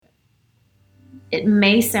it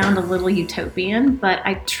may sound a little utopian, but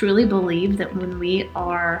I truly believe that when we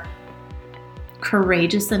are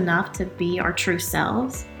courageous enough to be our true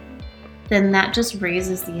selves, then that just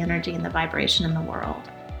raises the energy and the vibration in the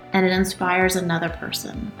world. And it inspires another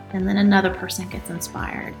person. And then another person gets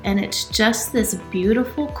inspired. And it's just this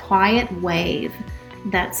beautiful, quiet wave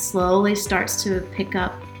that slowly starts to pick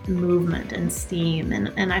up movement and steam.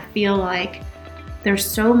 And I feel like there's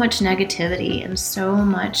so much negativity and so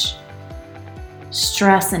much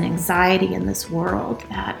stress and anxiety in this world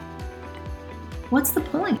that what's the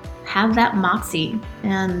point? Have that moxie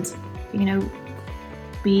and,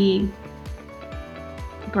 be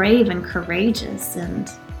brave and courageous and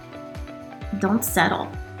don't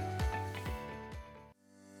settle.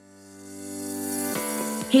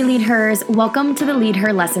 Hey Lead Hers, welcome to the Lead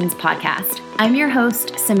Her Lessons podcast. I'm your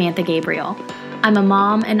host, Samantha Gabriel. I'm a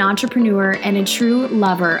mom, an entrepreneur, and a true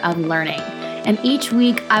lover of learning. And each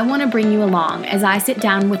week, I want to bring you along as I sit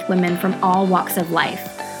down with women from all walks of life.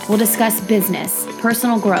 We'll discuss business,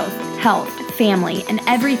 personal growth, health, family, and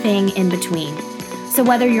everything in between. So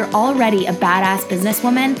whether you're already a badass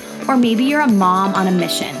businesswoman or maybe you're a mom on a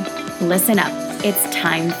mission, listen up. It's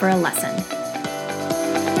time for a lesson.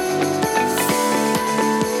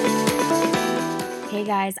 Hey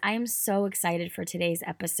guys, I am so excited for today's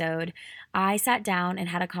episode. I sat down and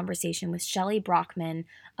had a conversation with Shelly Brockman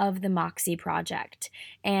of the Moxie Project,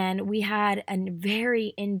 and we had a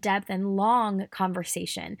very in-depth and long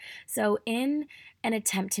conversation. So in an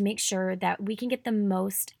attempt to make sure that we can get the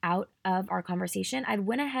most out of our conversation, I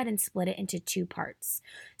went ahead and split it into two parts.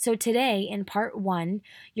 So today, in part one,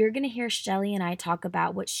 you're going to hear Shelly and I talk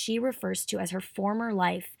about what she refers to as her former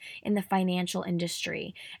life in the financial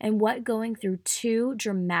industry and what going through two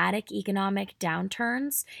dramatic economic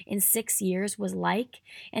downturns in 6 years was like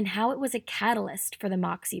and how it was a catalyst for the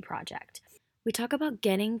Moxie Project. We talk about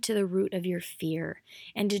getting to the root of your fear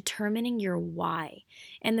and determining your why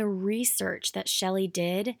and the research that Shelly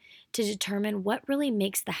did to determine what really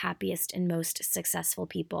makes the happiest and most successful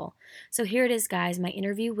people. So here it is, guys, my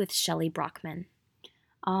interview with Shelly Brockman.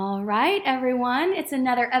 All right, everyone, it's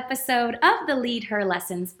another episode of the Lead Her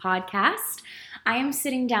Lessons podcast. I am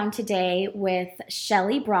sitting down today with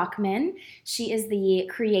Shelly Brockman. She is the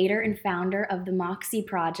creator and founder of the Moxie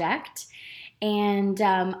Project. And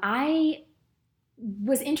I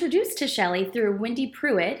was introduced to Shelly through Wendy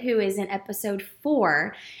Pruitt, who is in episode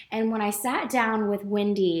 4. And when I sat down with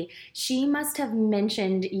Wendy, she must have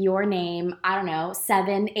mentioned your name,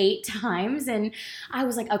 7, 8 times. And I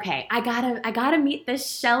was like, okay, I gotta meet this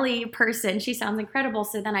Shelly person. She sounds incredible.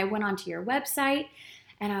 So then I went onto your website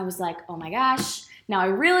and I was like, oh my gosh, now I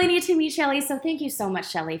really need to meet Shelly. So thank you so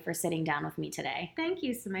much, Shelly, for sitting down with me today. Thank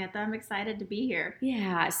you, Samantha. I'm excited to be here.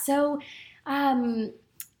 Yeah. So,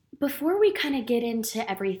 before we kind of get into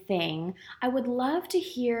everything, I would love to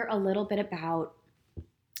hear a little bit about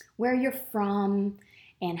where you're from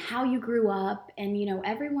and how you grew up. And,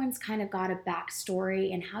 everyone's kind of got a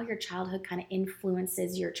backstory and how your childhood kind of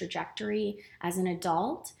influences your trajectory as an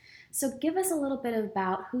adult. So give us a little bit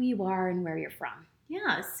about who you are and where you're from.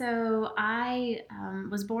 Yeah, so I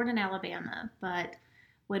was born in Alabama, but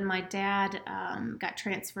when my dad got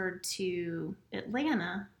transferred to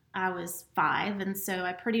Atlanta, I was 5, and so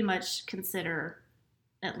I pretty much consider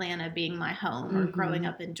Atlanta being my home or growing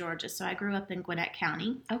up in Georgia. So I grew up in Gwinnett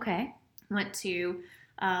County. Okay. Went to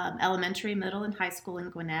elementary, middle, and high school in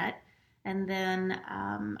Gwinnett. And then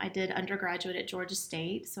I did undergraduate at Georgia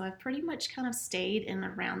State. So I've pretty much kind of stayed in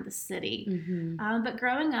and around the city. But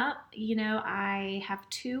growing up, I have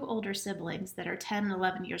 2 older siblings that are 10 and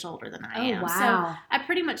 11 years older than I am. Wow. So I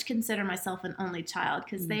pretty much consider myself an only child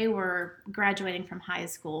because they were graduating from high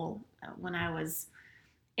school when I was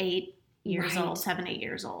 8 years old, 7, 8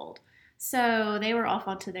 years old. So they were off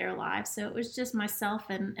onto their lives. So it was just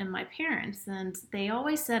myself and my parents. And they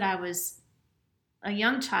always said I was a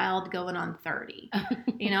young child going on 30.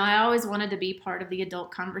 I always wanted to be part of the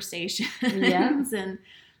adult conversations. Yeah. And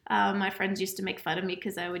my friends used to make fun of me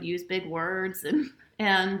because I would use big words.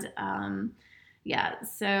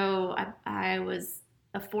 So I was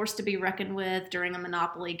a force to be reckoned with during a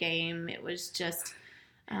Monopoly game. It was just...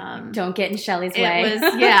 don't get in Shelly's way.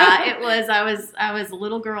 It was. I was a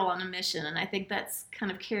little girl on a mission. And I think that's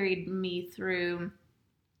kind of carried me through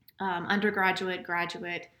undergraduate,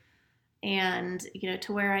 graduate, and,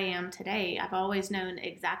 to where I am today. I've always known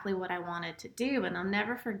exactly what I wanted to do. And I'll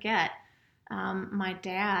never forget my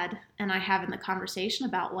dad and I having the conversation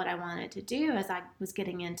about what I wanted to do as I was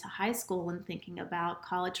getting into high school and thinking about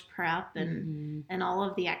college prep and all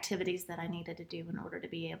of the activities that I needed to do in order to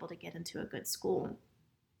be able to get into a good school.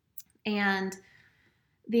 And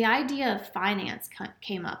the idea of finance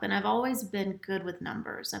came up, and I've always been good with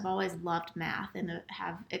numbers. I've always loved math and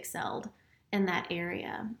have excelled in that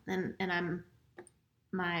area. And I'm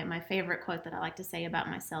my favorite quote that I like to say about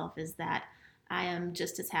myself is that I am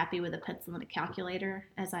just as happy with a pencil and a calculator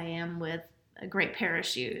as I am with a great pair of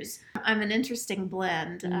shoes. I'm an interesting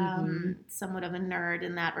blend, somewhat of a nerd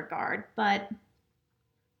in that regard, but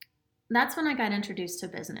that's when I got introduced to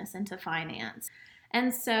business and to finance.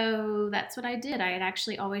 And so that's what I did. I had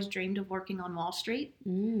actually always dreamed of working on Wall Street.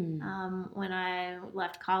 When I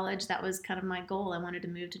left college, that was kind of my goal. I wanted to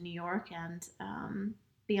move to New York and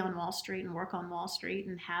be on Wall Street and work on Wall Street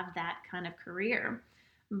and have that kind of career.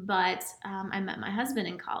 But I met my husband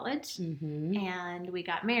in college, and we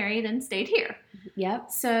got married and stayed here. Yep.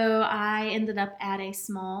 So I ended up at a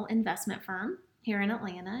small investment firm here in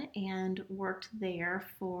Atlanta and worked there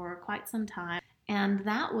for quite some time. And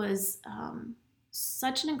that was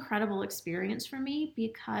such an incredible experience for me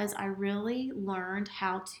because I really learned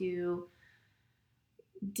how to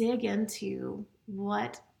dig into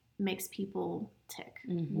what makes people tick,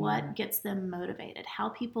 what gets them motivated, how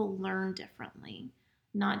people learn differently,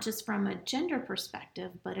 not just from a gender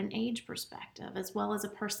perspective, but an age perspective, as well as a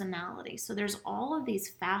personality. So there's all of these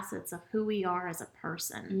facets of who we are as a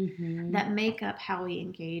person that make up how we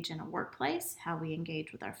engage in a workplace, how we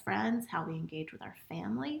engage with our friends, how we engage with our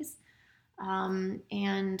families,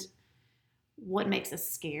 and what makes us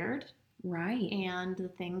scared. Right. And the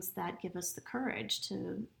things that give us the courage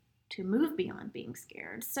to move beyond being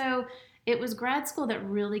scared. So it was grad school that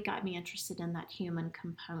really got me interested in that human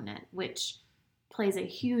component, which plays a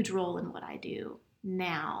huge role in what I do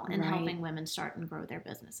now in helping women start and grow their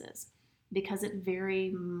businesses, because it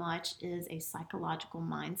very much is a psychological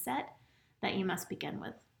mindset that you must begin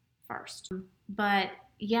with first. But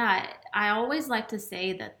yeah, I always like to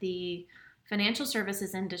say that the financial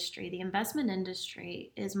services industry, the investment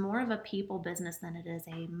industry, is more of a people business than it is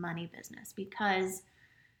a money business, because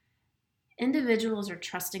individuals are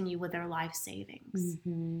trusting you with their life savings.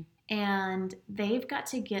 And they've got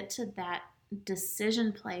to get to that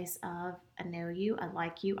decision place of, I know you, I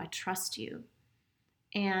like you, I trust you.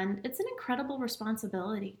 And it's an incredible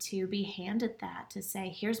responsibility to be handed that, to say,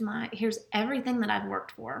 here's everything that I've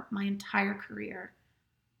worked for my entire career.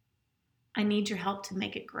 I need your help to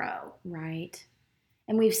make it grow. Right.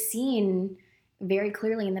 And we've seen very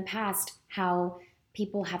clearly in the past how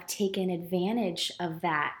people have taken advantage of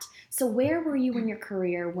that. So where were you in your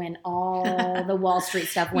career when all the Wall Street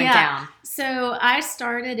stuff went down? So I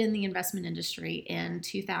started in the investment industry in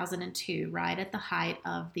 2002, right at the height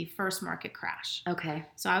of the first market crash. Okay.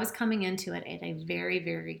 So I was coming into it at a very,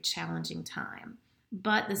 very challenging time.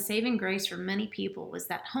 But the saving grace for many people was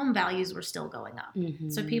that home values were still going up.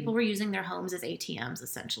 So people were using their homes as ATMs,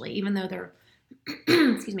 essentially, even though their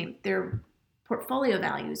their portfolio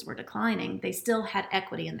values were declining, they still had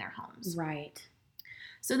equity in their homes. Right.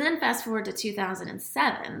 So then fast forward to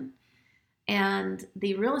 2007, and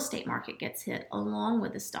the real estate market gets hit along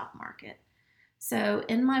with the stock market. So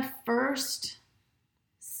in my first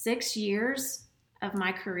 6 years of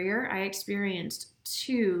my career, I experienced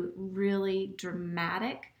 2 really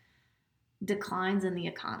dramatic declines in the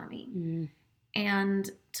economy. And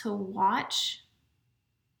to watch,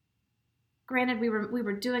 granted, we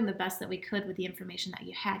were doing the best that we could with the information that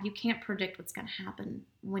you had. You can't predict what's going to happen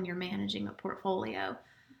when you're managing a portfolio.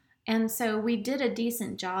 And so we did a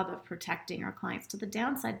decent job of protecting our clients to the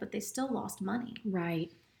downside, but they still lost money.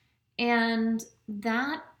 Right. And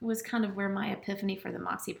that was kind of where my epiphany for the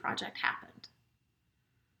Moxie Project happened,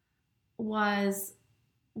 was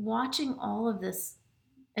watching all of this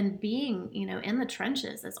and being, in the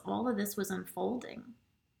trenches as all of this was unfolding,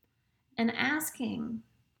 and asking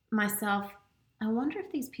myself, I wonder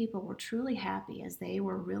if these people were truly happy as they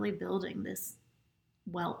were really building this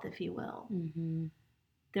wealth, if you will.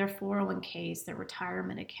 Their 401ks, their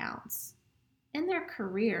retirement accounts, in their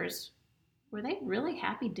careers, were they really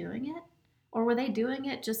happy doing it? Or were they doing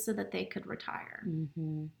it just so that they could retire?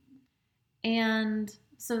 And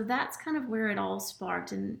so that's kind of where it all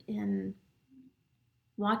sparked in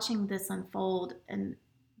watching this unfold. And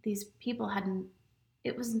these people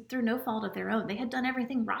it was through no fault of their own. They had done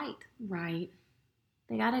everything right. Right.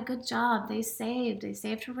 They got a good job. They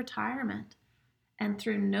saved for retirement. And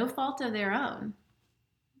through no fault of their own,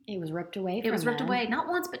 it was ripped away from them. It was ripped away, not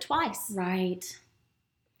once, but twice. Right.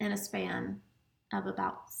 In a span of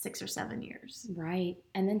about 6 or 7 years. Right.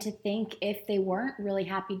 And then to think, if they weren't really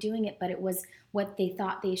happy doing it, but it was what they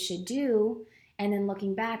thought they should do, and then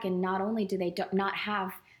looking back, and not only do they not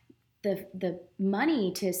have the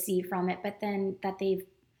money to see from it, but then that they've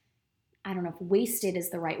I don't know if wasted is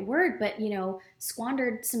the right word, but,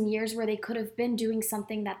 squandered some years where they could have been doing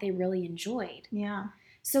something that they really enjoyed. Yeah.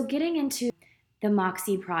 So getting into the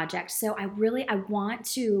Moxie Project. So I want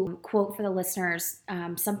to quote for the listeners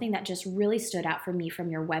something that just really stood out for me from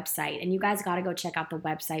your website. And you guys got to go check out the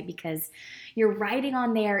website because your writing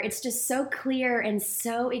on there, it's just so clear and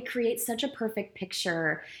it creates such a perfect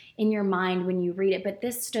picture in your mind when you read it. But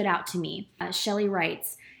this stood out to me. Shelley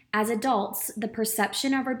writes, as adults, the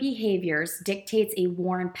perception of our behaviors dictates a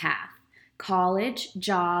worn path: college,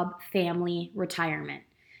 job, family, retirement.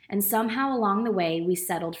 And somehow along the way, we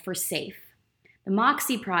settled for safe. The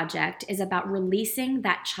Moxie Project is about releasing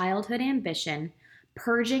that childhood ambition,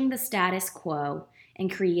 purging the status quo,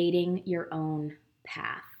 and creating your own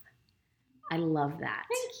path. I love that.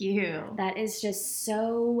 Thank you. That is just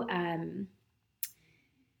so,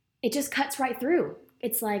 it just cuts right through.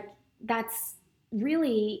 It's like, that's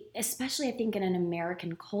really, especially I think in an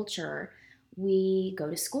American culture, we go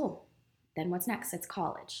to school. Then what's next? It's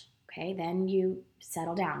college. Okay, then you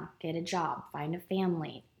settle down, get a job, find a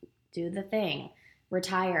family, do the thing,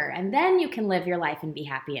 retire, and then you can live your life and be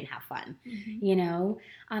happy and have fun,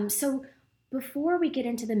 So before we get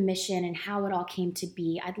into the mission and how it all came to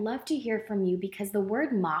be, I'd love to hear from you because the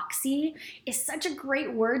word Moxie is such a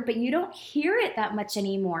great word, but you don't hear it that much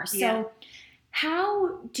anymore. So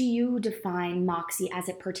how do you define Moxie as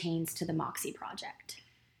it pertains to the Moxie Project?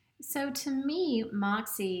 So to me,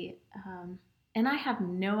 Moxie, and I have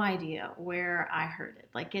no idea where I heard it.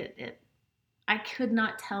 Like I could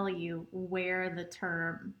not tell you where the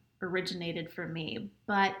term originated for me.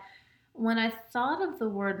 But when I thought of the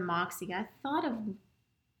word Moxie, I thought of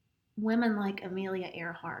women like Amelia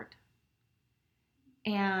Earhart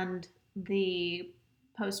and the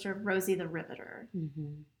poster of Rosie the Riveter.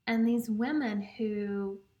 Mm-hmm. And these women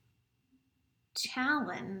who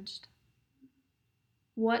challenged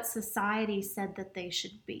what society said that they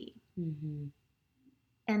should be. Mm-hmm.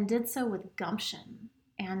 And did so with gumption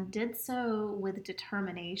and did so with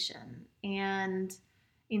determination. And,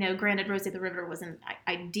 granted, Rosie the Riveter was an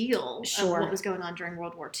ideal of what was going on during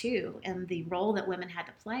World War II and the role that women had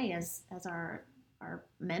to play as our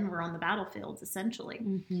men were on the battlefields, essentially.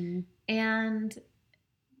 Mm-hmm. And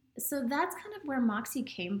so that's kind of where Moxie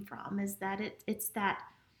came from, is that it's that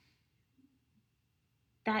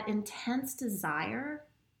intense desire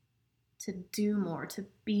to do more, to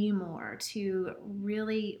be more, to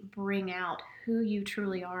really bring out who you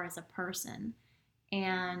truly are as a person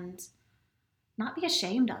and not be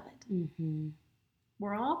ashamed of it. Mm-hmm.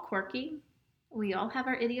 We're all quirky. We all have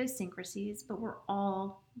our idiosyncrasies, but we're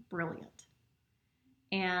all brilliant.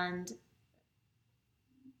 And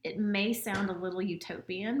it may sound a little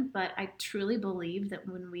utopian, but I truly believe that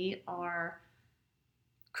when we are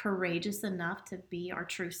courageous enough to be our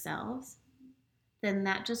true selves, then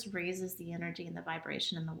that just raises the energy and the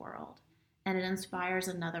vibration in the world. And it inspires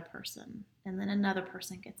another person. And then another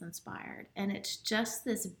person gets inspired. And it's just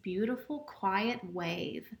this beautiful, quiet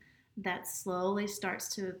wave that slowly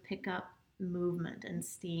starts to pick up movement and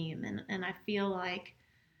steam. And I feel like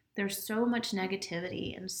there's so much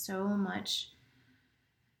negativity and so much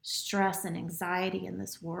stress and anxiety in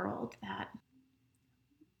this world that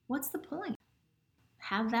what's the point?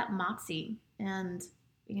 Have that moxie and,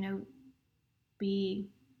 be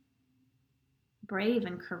brave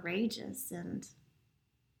and courageous and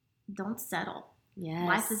don't settle. Yes.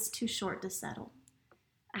 Life is too short to settle.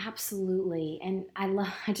 Absolutely. And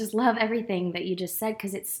I just love everything that you just said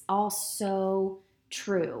because it's all so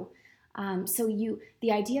true. So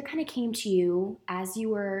the idea kind of came to you as you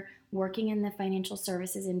were working in the financial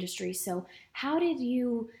services industry. So how did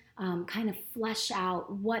you kind of flesh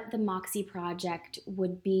out what the Moxie Project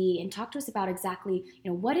would be and talk to us about exactly,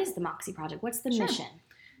 what is the Moxie Project? What's the mission?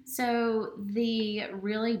 So the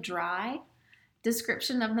really dry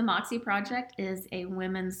description of the Moxie Project is a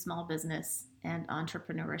women's small business and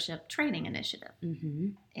entrepreneurship training initiative. Mm-hmm.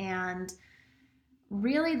 And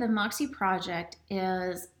really the Moxie Project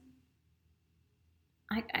is,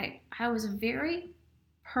 I was very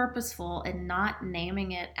purposeful in not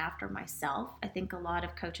naming it after myself. I think a lot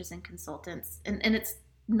of coaches and consultants, and it's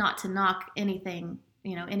not to knock anything,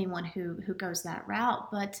 anyone who goes that route,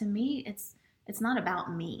 but to me, it's not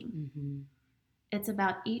about me. Mm-hmm. It's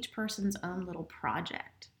about each person's own little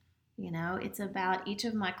project. It's about each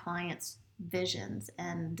of my clients' visions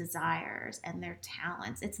and desires and their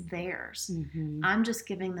talents. It's theirs. Mm-hmm. I'm just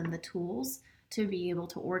giving them the tools to be able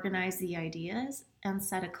to organize the ideas and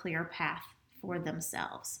set a clear path for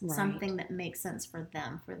themselves, right. Something that makes sense for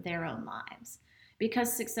them, for their own lives.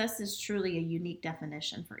 Because success is truly a unique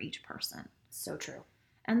definition for each person. So true.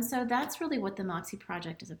 And so that's really what the Moxie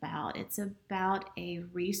Project is about. It's about a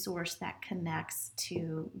resource that connects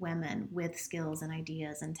to women with skills and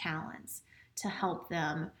ideas and talents to help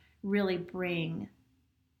them really bring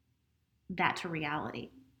that to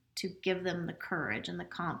reality, to give them the courage and the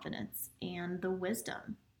confidence and the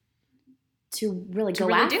wisdom to really to go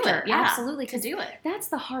really after. do it. Yeah, Absolutely. to do it. That's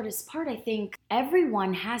the hardest part. I think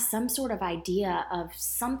everyone has some sort of idea of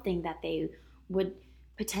something that they would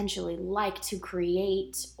potentially like to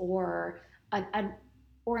create, or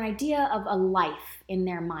or an idea of a life in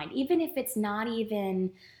their mind, even if it's not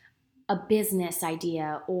even a business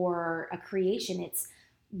idea or a creation. It's,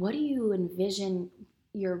 what do you envision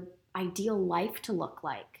your ideal life to look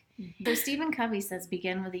like? So Stephen Covey says,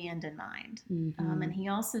 begin with the end in mind. Mm-hmm. And he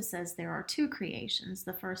also says there are two creations.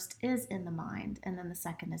 The first is in the mind, and then the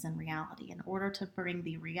second is in reality. In order to bring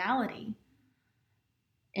the reality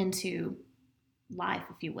into life,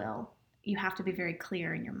 if you will, you have to be very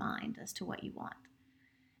clear in your mind as to what you want.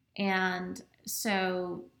 And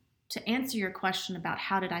so to answer your question about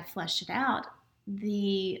how did I flesh it out,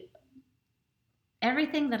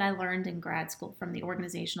 everything that I learned in grad school from the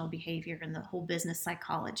organizational behavior and the whole business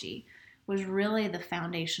psychology was really the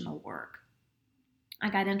foundational work. I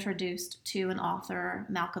got introduced to an author,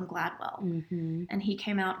 Malcolm Gladwell, Mm-hmm. and he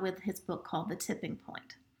came out with his book called The Tipping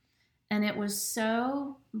Point. And it was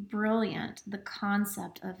so brilliant, the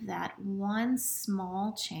concept of that one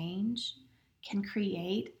small change can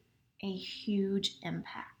create a huge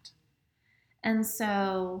impact. And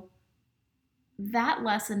so that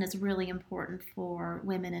lesson is really important for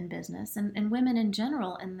women in business and women in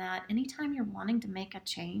general, in that anytime you're wanting to make a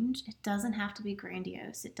change, it doesn't have to be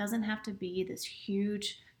grandiose. It doesn't have to be this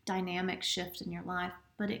huge dynamic shift in your life,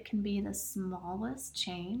 but it can be the smallest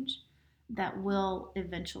change that will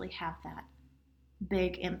eventually have that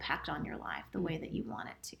big impact on your life the way that you want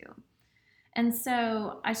it to. And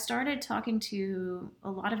so I started talking to a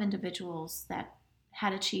lot of individuals that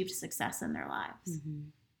had achieved success in their lives. Mm-hmm.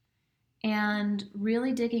 And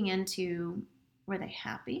really digging into, were they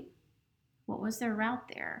happy? What was their route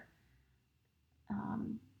there?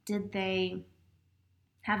 Did they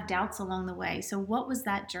have doubts along the way? So what was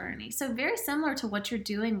that journey? So very similar to what you're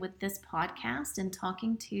doing with this podcast and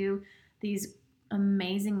talking to these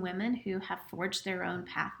amazing women who have forged their own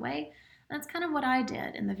pathway. That's kind of what I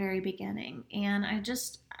did in the very beginning. And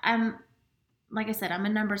like I said, I'm a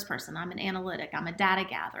numbers person. I'm an analytic. I'm a data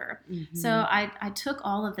gatherer. Mm-hmm. So I took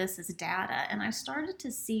all of this as data, and I started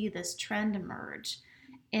to see this trend emerge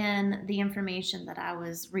in the information that I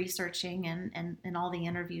was researching and all the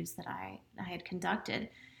interviews that I had conducted.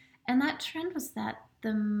 And that trend was that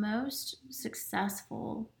the most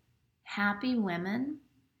successful, happy women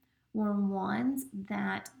were ones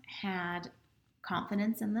that had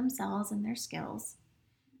confidence in themselves and their skills.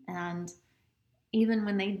 And even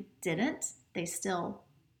when they didn't, they still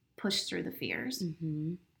pushed through the fears.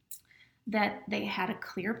 Mm-hmm. That they had a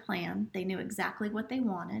clear plan. They knew exactly what they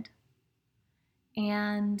wanted.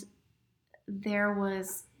 And there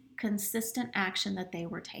was consistent action that they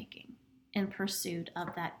were taking in pursuit of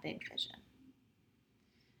that big vision.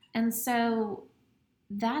 And so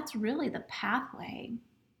that's really the pathway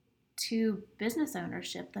to business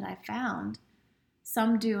ownership that I found.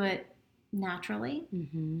 Some do it naturally,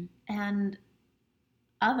 Mm-hmm. and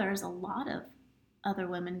others, a lot of other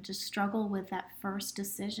women, just struggle with that first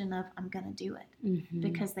decision of, I'm going to do it. Mm-hmm.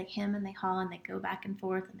 Because they hem and they haw and they go back and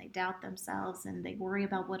forth and they doubt themselves and they worry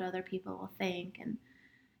about what other people will think. And,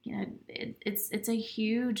 you know, it's a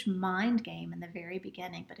huge mind game in the very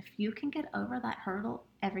beginning. But if you can get over that hurdle,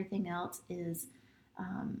 everything else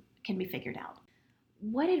can be figured out.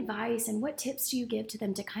 What advice and what tips do you give to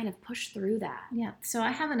them to kind of push through that? Yeah. So I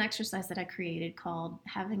have an exercise that I created called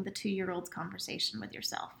having the 2-year-old's conversation with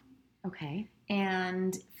yourself. Okay.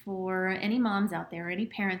 And for any moms out there, any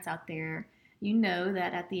parents out there, you know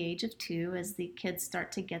that at the age of 2, as the kids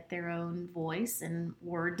start to get their own voice and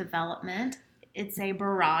word development, it's a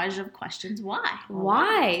barrage of questions. Why?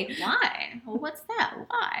 Why? Why? Well, what's that?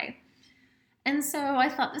 Why? And so I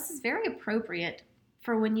thought this is very appropriate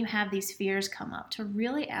for when you have these fears come up, to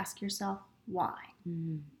really ask yourself, why?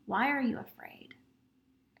 Mm-hmm. Why are you afraid?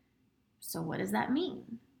 So what does that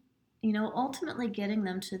mean? You know, ultimately getting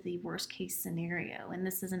them to the worst case scenario. And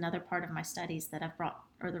this is another part of my studies that I've brought,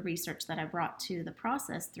 or the research that I brought to the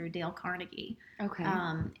process through Dale Carnegie. Okay.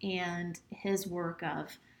 And his work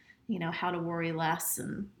of, you know, how to worry less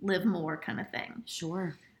and live more kind of thing.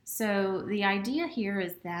 Sure. So the idea here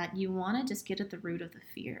is that you want to just get at the root of the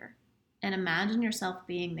fear and imagine yourself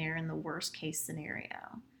being there in the worst case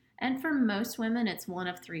scenario. And for most women, it's one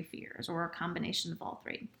of 3 fears, or a combination of all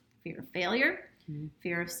 3. Fear of failure, Mm-hmm.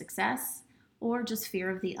 fear of success, or just fear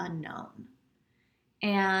of the unknown.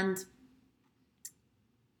 And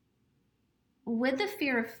with the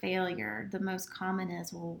fear of failure, the most common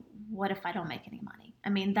is, well, what if I don't make any money? I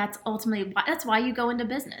mean, that's why you go into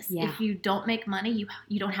business. Yeah. If you don't make money,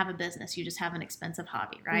 you don't have a business. You just have an expensive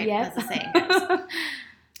hobby, right? Yep. As the saying goes.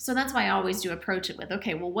 So that's why I always do approach it with,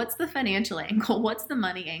 okay, well, what's the financial angle? What's the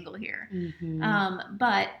money angle here? Mm-hmm.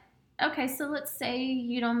 But okay, so let's say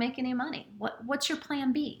you don't make any money. What's your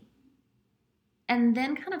plan B? And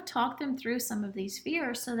then kind of talk them through some of these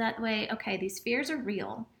fears, so that way, okay, these fears are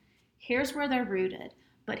real. Here's where they're rooted.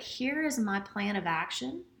 But here is my plan of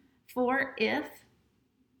action for if,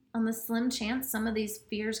 on the slim chance, some of these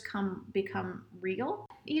fears become real.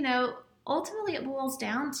 Ultimately it boils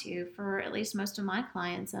down to, for at least most of my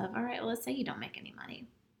clients, of, all right, well, let's say you don't make any money.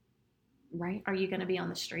 Right. Are you going to be on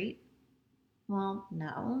the street? Well,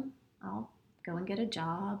 no. I'll go and get a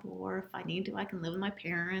job, or if I need to, I can live with my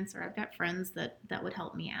parents, or I've got friends that would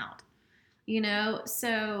help me out.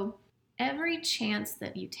 So every chance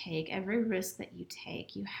that you take, every risk that you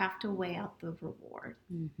take, you have to weigh out the reward.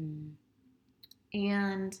 Mm-hmm.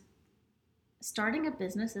 And starting a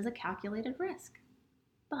business is a calculated risk.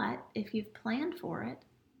 But if you've planned for it,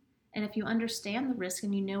 and if you understand the risk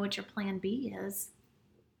and you know what your plan B is,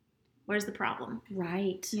 where's the problem?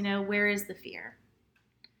 Right. Where is the fear?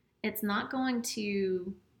 It's not going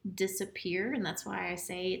to disappear, and that's why I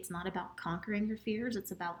say it's not about conquering your fears.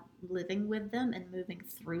 It's about living with them and moving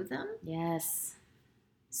through them. Yes.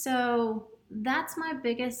 So that's my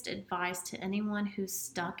biggest advice to anyone who's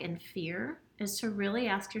stuck in fear, is to really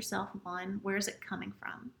ask yourself, one, where's it coming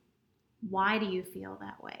from? Why do you feel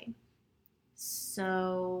that way?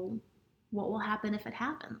 So what will happen if it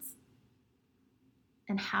happens?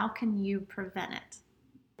 And how can you prevent it?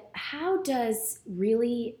 How does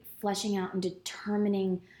really fleshing out and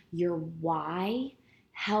determining your why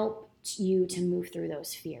help you to move through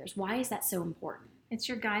those fears? Why is that so important? It's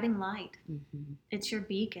your guiding light. Mm-hmm. It's your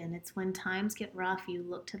beacon. It's when times get rough, you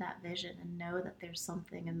look to that vision and know that there's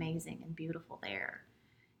something amazing and beautiful there.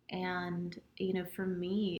 And, for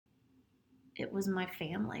me, it was my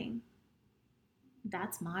family.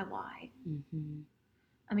 That's my why. Mm-hmm.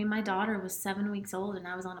 I mean, my daughter was 7 weeks old and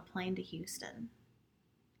I was on a plane to Houston.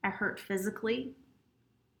 I hurt physically.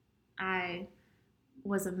 I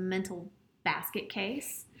was a mental basket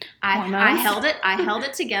case. I held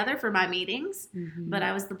it together for my meetings, mm-hmm. but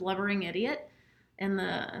I was the blubbering idiot in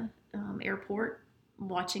the airport,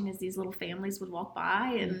 watching as these little families would walk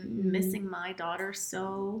by and mm-hmm. missing my daughter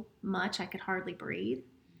so much I could hardly breathe.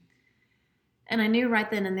 And I knew right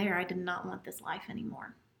then and there I did not want this life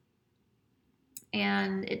anymore.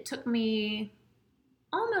 And it took me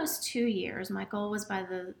almost 2 years. My goal was by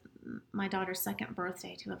my daughter's second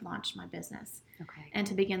birthday to have launched my business. Okay. And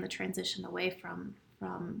to begin the transition away from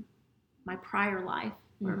my prior life,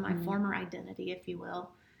 or mm-hmm. my former identity, if you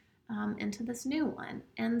will, into this new one.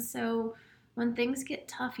 And so when things get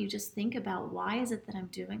tough, you just think about, why is it that I'm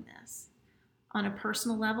doing this? On a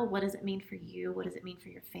personal level, what does it mean for you? What does it mean for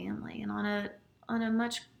your family? And on a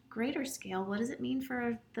much greater scale, what does it mean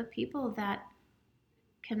for the people that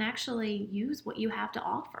can actually use what you have to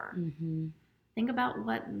offer? Mm-hmm. Think about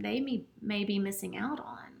what they may be missing out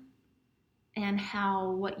on, and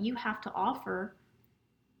how what you have to offer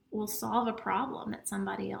will solve a problem that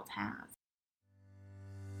somebody else has.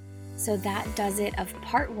 So that does it of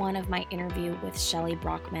part 1 of my interview with Shelly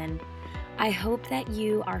Brockman. I hope that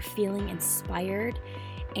you are feeling inspired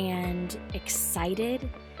and excited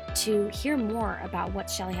to hear more about what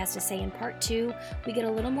Shelly has to say. In part 2, we get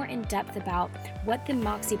a little more in depth about what the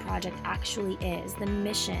Moxie Project actually is, the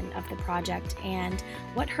mission of the project, and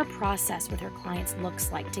what her process with her clients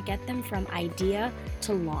looks like to get them from idea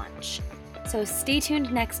to launch. So stay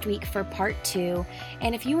tuned next week for part 2.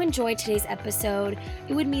 And if you enjoyed today's episode,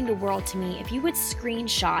 it would mean the world to me if you would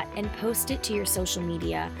screenshot and post it to your social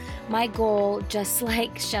media. My goal, just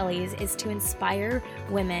like Shelly's, is to inspire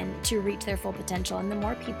women to reach their full potential. And the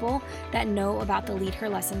more people that know about the Lead Her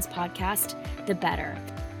Lessons podcast, the better.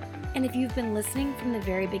 And if you've been listening from the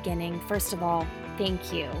very beginning, first of all,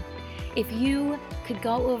 thank you. If you could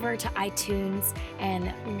go over to iTunes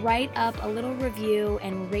and write up a little review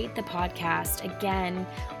and rate the podcast. Again,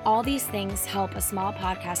 all these things help a small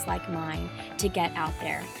podcast like mine to get out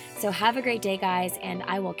there. So have a great day, guys, and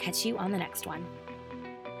I will catch you on the next one.